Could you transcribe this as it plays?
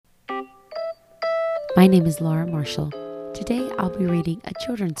My name is Laura Marshall. Today I'll be reading a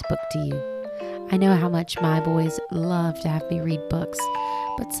children's book to you. I know how much my boys love to have me read books,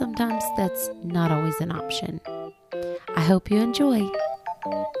 but sometimes that's not always an option. I hope you enjoy.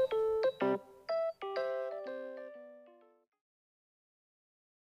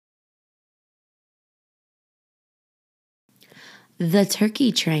 The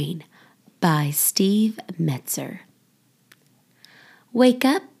Turkey Train by Steve Metzer. Wake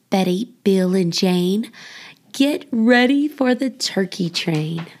up, Betty, Bill, and Jane. Get ready for the turkey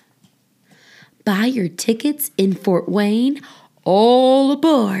train. Buy your tickets in Fort Wayne. All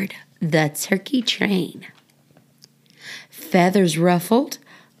aboard the turkey train. Feathers ruffled,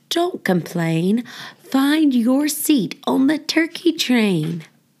 don't complain. Find your seat on the turkey train.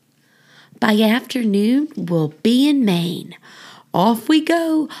 By afternoon, we'll be in Maine. Off we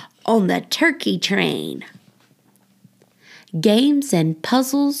go on the turkey train. Games and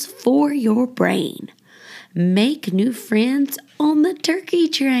puzzles for your brain. Make new friends on the turkey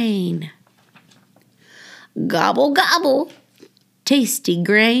train. Gobble, gobble, tasty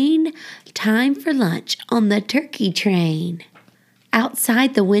grain. Time for lunch on the turkey train.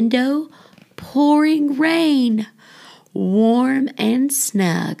 Outside the window, pouring rain. Warm and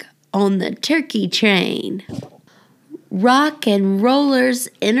snug on the turkey train. Rock and rollers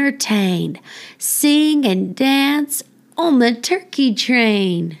entertain. Sing and dance on the turkey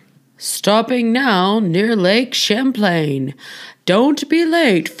train. Stopping now near Lake Champlain. Don't be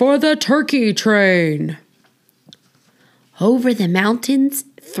late for the turkey train. Over the mountains,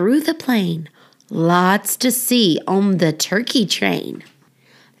 through the plain, lots to see on the turkey train.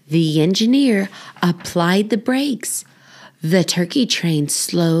 The engineer applied the brakes. The turkey train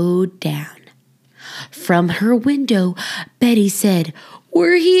slowed down. From her window, Betty said,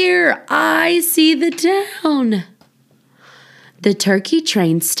 "We're here. I see the town." The turkey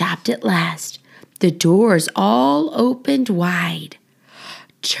train stopped at last. The doors all opened wide.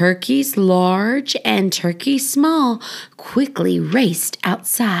 Turkeys large and turkeys small quickly raced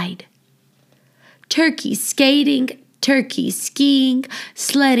outside. Turkey skating, turkey skiing,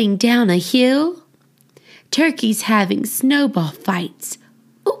 sledding down a hill. Turkeys having snowball fights.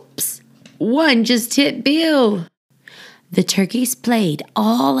 Oops, one just hit Bill. The turkeys played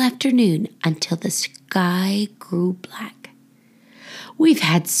all afternoon until the sky grew black. "We've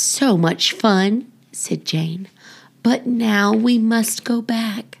had so much fun," said Jane, "but now we must go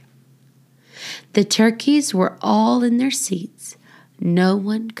back." The turkeys were all in their seats. No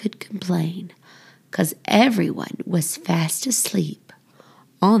one could complain, 'cause everyone was fast asleep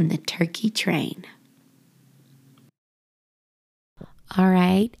on the turkey train. All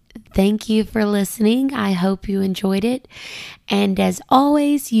right. Thank you for listening. I hope you enjoyed it. And as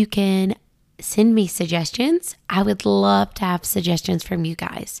always, you can send me suggestions. I would love to have suggestions from you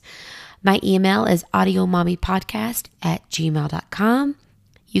guys. My email is audiomommypodcast@gmail.com.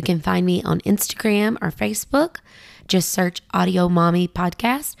 You can find me on Instagram or Facebook. Just search Audio Mommy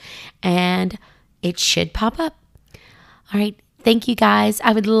Podcast and it should pop up. All right. Thank you guys.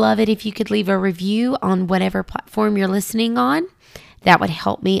 I would love it if you could leave a review on whatever platform you're listening on. That would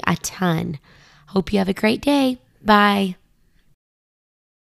help me a ton. Hope you have a great day. Bye.